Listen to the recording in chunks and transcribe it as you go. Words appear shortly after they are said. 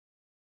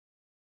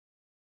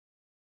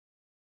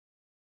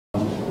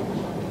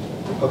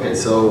Okay,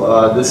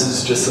 so this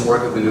is just some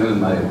work I've been doing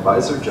with my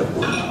advisor, Jeff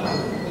Wood.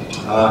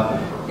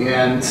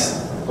 And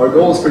our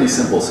goal is pretty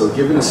simple. So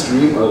given a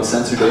stream of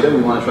sensor data,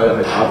 we want to try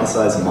to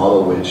hypothesize a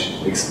model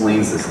which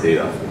explains this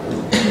data.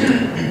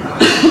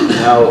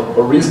 Now,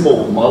 a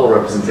reasonable model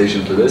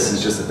representation for this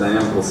is just a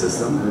dynamical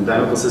system. And a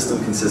dynamical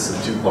system consists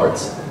of two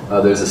parts.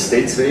 There's a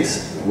state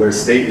space, where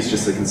state is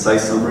just a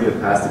concise summary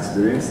of past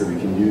experience that we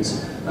can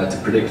use to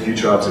predict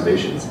future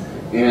observations.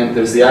 And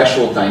there's the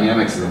actual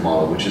dynamics of the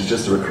model, which is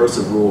just a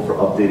recursive rule for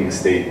updating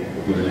state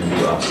given a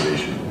new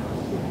observation.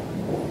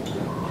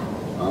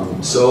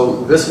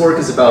 So this work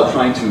is about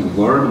trying to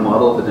learn a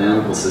model of a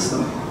dynamical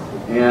system.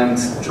 And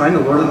trying to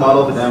learn a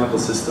model of a dynamical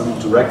system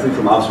directly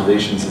from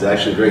observations is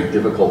actually a very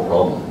difficult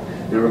problem.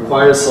 And it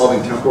requires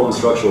solving temporal and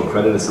structural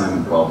credit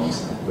assignment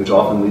problems, which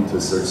often lead to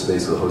a search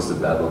space with a host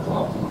of bad local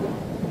optima.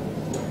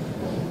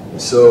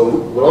 So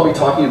what I'll be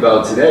talking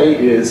about today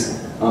is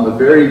a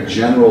very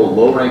general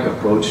low-rank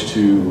approach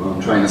to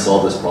trying to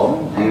solve this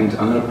problem. And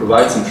I'm going to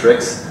provide some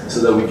tricks so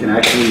that we can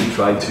actually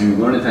try to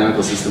learn a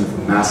dynamical system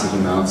from massive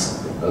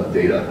amounts of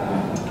data.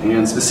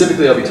 And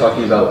specifically, I'll be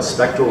talking about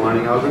spectral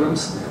learning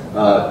algorithms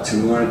to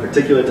learn a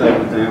particular type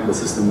of dynamical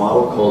system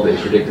model called a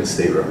predictive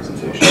state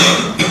representation.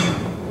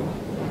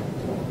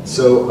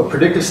 So a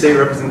predictive state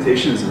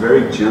representation is a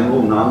very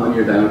general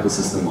nonlinear dynamical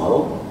system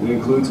model. It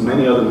includes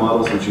many other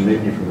models which you may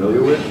be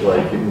familiar with,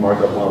 like hidden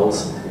markup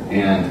models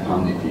and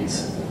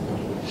NIPS.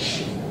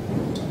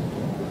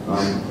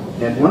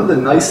 And one of the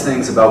nice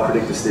things about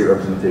predictive state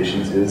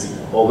representations is,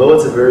 although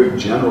it's a very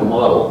general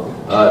model,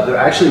 they're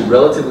actually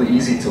relatively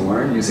easy to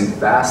learn using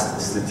fast,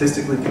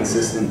 statistically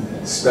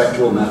consistent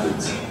spectral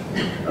methods.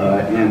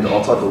 And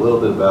I'll talk a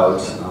little bit about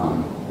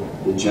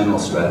the general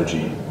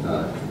strategy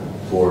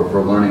for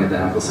learning a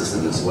dynamical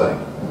system this way.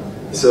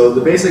 So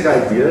the basic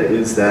idea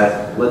is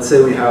that, let's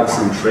say we have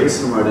some trace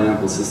from our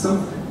dynamical system,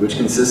 which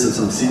consists of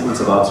some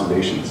sequence of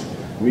observations.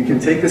 We can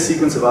take the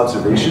sequence of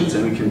observations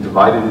and we can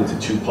divide it into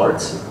two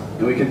parts.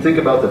 And we can think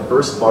about the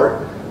first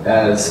part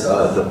as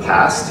the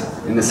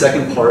past and the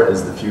second part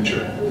as the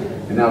future.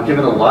 And now,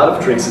 given a lot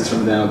of traces from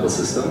the dynamical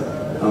system,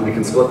 we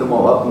can split them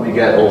all up and we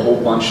get a whole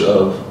bunch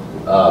of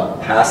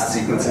past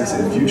sequences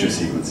and future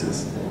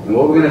sequences. And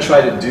what we're going to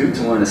try to do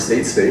to learn a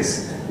state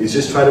space is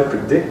just try to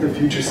predict the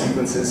future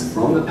sequences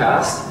from the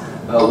past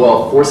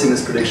while forcing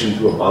this prediction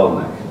through a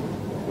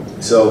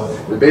bottleneck. So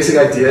the basic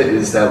idea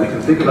is that we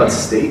can think about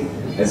state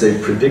as a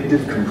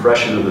predictive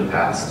compression of the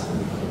past.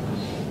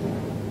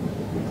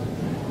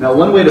 Now,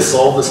 one way to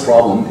solve this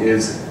problem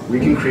is we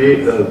can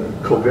create a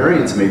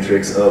covariance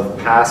matrix of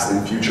past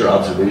and future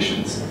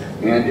observations.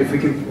 And if we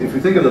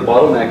think of the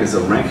bottleneck as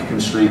a rank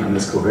constraint on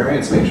this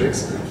covariance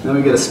matrix, then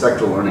we get a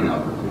spectral learning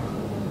algorithm.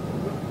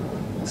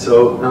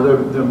 So now there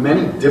are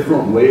many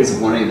different ways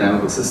of learning a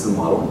dynamical system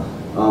model.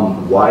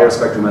 Why are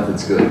spectral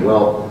methods good?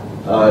 Well,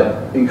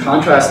 in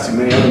contrast to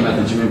many other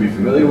methods you may be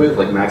familiar with,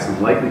 like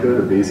maximum likelihood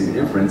or Bayesian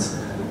inference,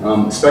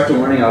 spectral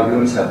learning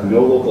algorithms have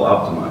no local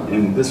optima,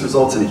 and this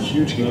results in a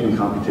huge gain in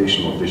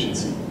computational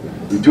efficiency.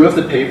 We do have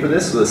to pay for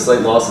this with a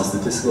slight loss in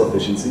statistical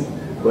efficiency,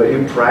 but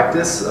in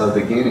practice,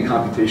 the gain in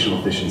computational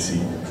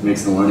efficiency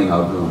makes the learning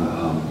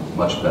algorithm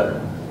much better.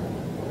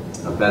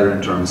 Better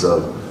in terms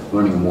of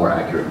learning a more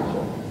accurate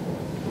model.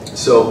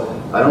 So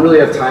I don't really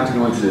have time to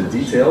go into the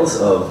details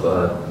of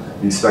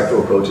these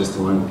spectral approaches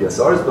to learning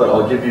PSRs, but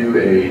I'll give you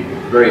a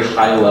very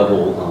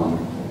high-level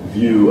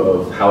view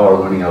of how our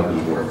learning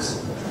algorithm works.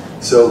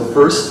 So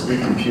first, we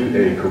compute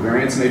a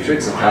covariance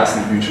matrix of past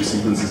and future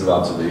sequences of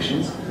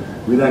observations.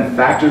 We then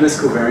factor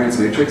this covariance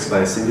matrix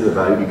by a singular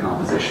value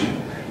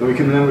decomposition, and we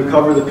can then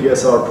recover the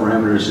PSR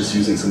parameters just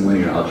using some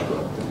linear algebra.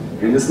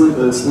 And this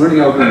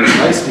learning algorithm is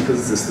nice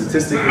because it's a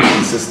statistically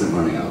consistent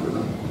learning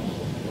algorithm.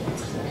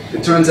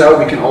 It turns out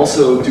we can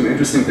also do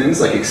interesting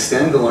things like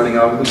extend the learning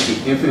algorithm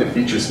to infinite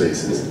feature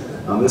spaces.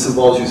 This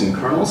involves using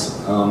kernels.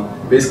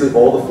 Basically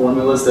all the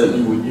formulas that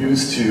you would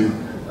use to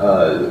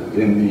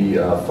in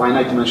the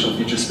finite dimensional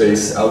feature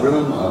space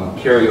algorithm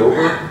carry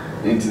over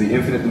into the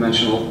infinite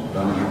dimensional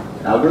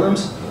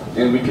algorithms,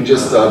 and we can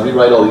just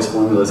rewrite all these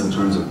formulas in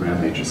terms of gram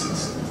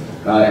matrices.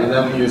 And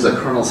then we use a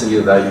kernel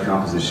singular value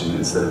decomposition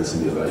instead of a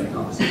singular value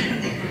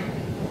decomposition.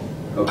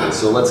 Okay,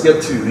 so let's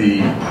get to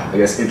the, I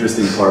guess,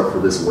 interesting part for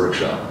this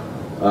workshop.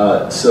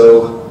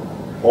 So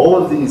all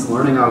of these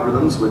learning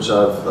algorithms, which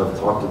I've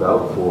talked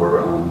about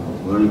for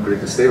learning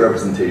predictive state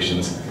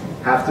representations,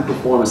 have to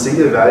perform a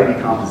singular value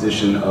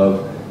decomposition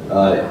of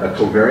a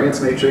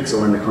covariance matrix,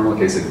 or in the kernel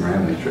case, a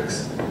gram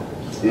matrix.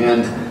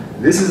 And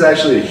this is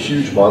actually a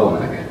huge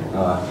bottleneck.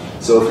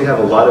 So if we have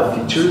a lot of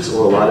features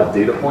or a lot of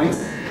data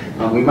points,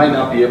 we might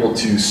not be able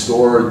to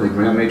store the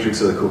gram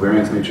matrix or the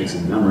covariance matrix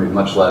in memory,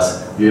 much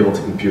less be able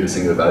to compute a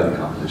singular value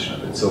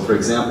decomposition of it. So for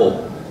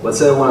example, let's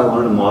say I want to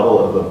learn a model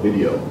of a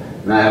video,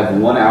 and I have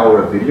 1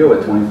 hour of video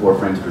at 24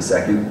 frames per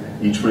second.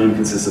 Each frame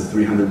consists of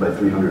 300 by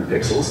 300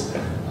 pixels.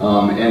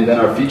 And then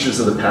our features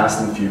of the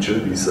past and future,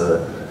 these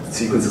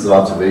sequences of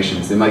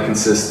observations, they might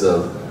consist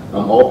of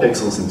all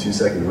pixels in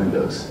 2-second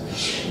windows.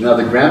 Now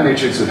the gram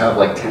matrix would have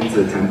like 10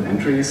 to the 10th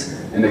entries,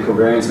 and the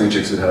covariance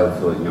matrix would have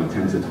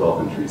 10 to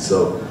 12 entries.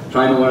 So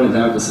trying to learn a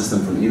dynamical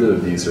system from either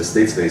of these, or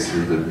state space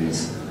through either of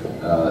these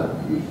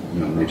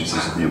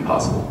matrices would be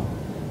impossible.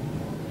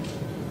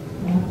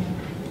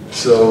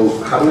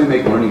 So how do we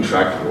make learning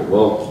tractable?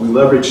 Well, we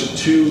leverage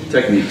two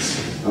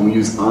techniques. We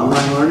use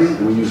online learning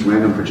and we use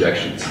random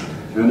projections.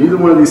 Now neither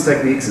one of these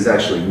techniques is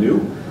actually new,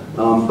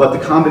 but the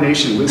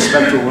combination with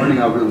spectral learning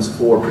algorithms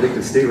for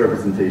predictive state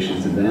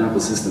representations in dynamical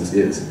systems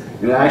is.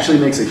 And it actually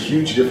makes a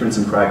huge difference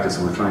in practice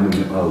when we're trying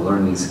to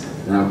learn these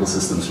dynamical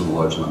systems from a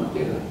large amount of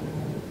data.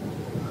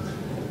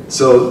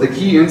 So the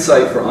key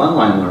insight for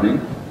online learning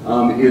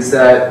is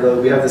that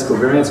we have this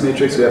covariance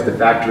matrix, we have to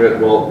factor it.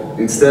 Well,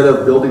 instead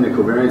of building the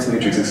covariance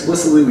matrix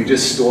explicitly, we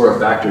just store a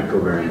factored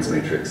covariance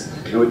matrix.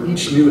 And with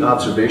each new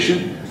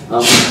observation, we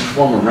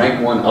perform a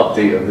rank 1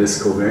 update of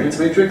this covariance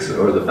matrix,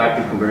 or the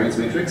factored covariance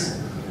matrix.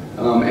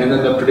 And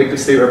then the predictive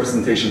state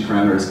representation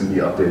parameters can be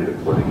updated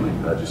accordingly,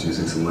 just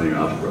using some linear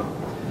algebra.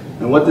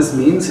 And what this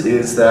means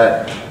is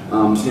that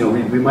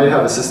we might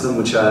have a system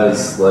which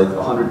has like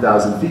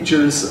 100,000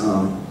 features,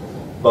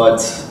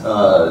 but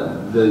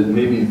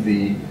maybe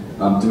the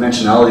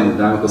dimensionality of the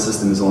dynamical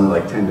system is only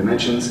like 10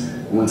 dimensions.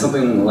 And when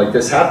something like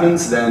this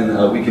happens,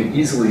 then we can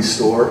easily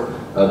store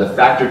the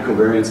factored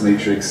covariance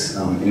matrix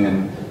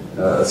in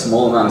a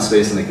small amount of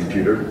space in the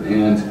computer.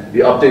 And the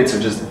updates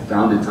are just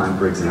bounded time,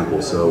 for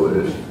example, so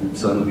it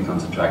suddenly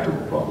becomes a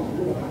tractable problem.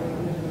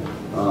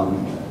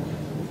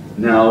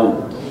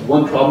 Now,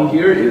 one problem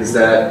here is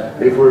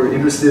that if we're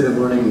interested in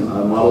learning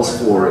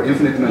models for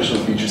infinite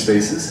dimensional feature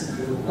spaces,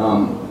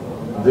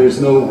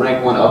 there's no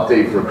rank 1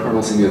 update for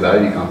kernel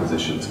singularity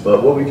compositions.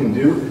 But what we can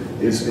do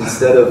is,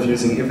 instead of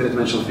using infinite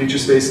dimensional feature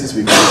spaces,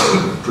 we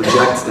can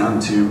project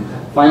down to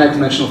finite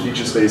dimensional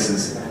feature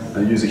spaces,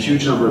 use a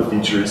huge number of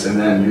features, and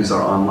then use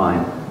our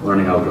online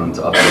learning algorithm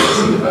to update the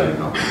singularity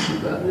composition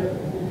of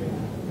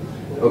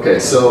that. Okay,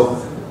 so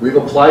we've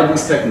applied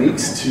these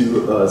techniques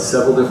to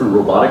several different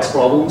robotics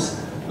problems.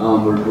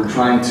 We're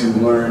trying to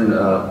learn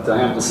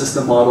dynamical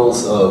system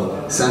models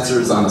of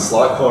sensors on a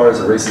slot car as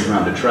it races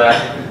around a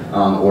track,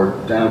 or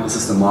dynamical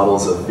system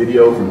models of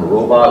video from a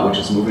robot which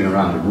is moving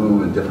around the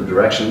room in different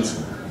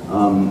directions.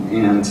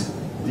 And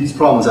these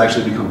problems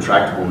actually become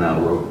tractable now,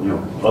 where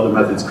other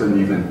methods couldn't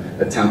even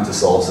attempt to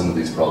solve some of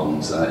these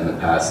problems in the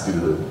past due to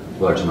the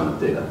large amount of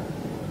data.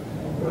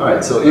 All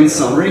right, so in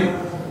summary,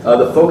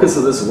 the focus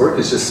of this work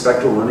is just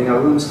spectral learning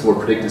algorithms for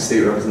predictive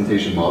state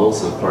representation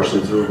models of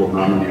partially observable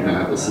nonlinear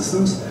dynamical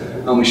systems.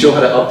 We show how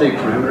to update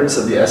parameters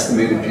of the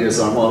estimated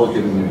PSR model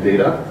given new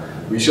data.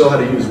 We show how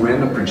to use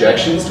random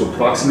projections to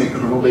approximate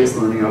kernel-based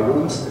learning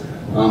algorithms.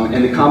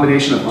 And the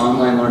combination of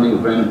online learning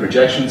with random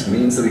projections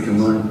means that we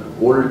can learn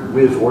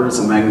with orders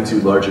of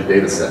magnitude larger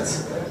data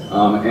sets.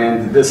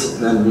 And this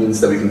then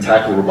means that we can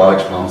tackle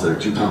robotics problems that are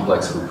too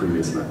complex for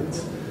previous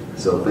methods.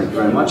 So thank you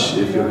very much.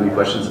 If you have any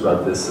questions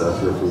about this,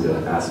 feel free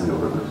to ask me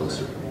over at my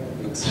poster.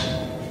 Thanks.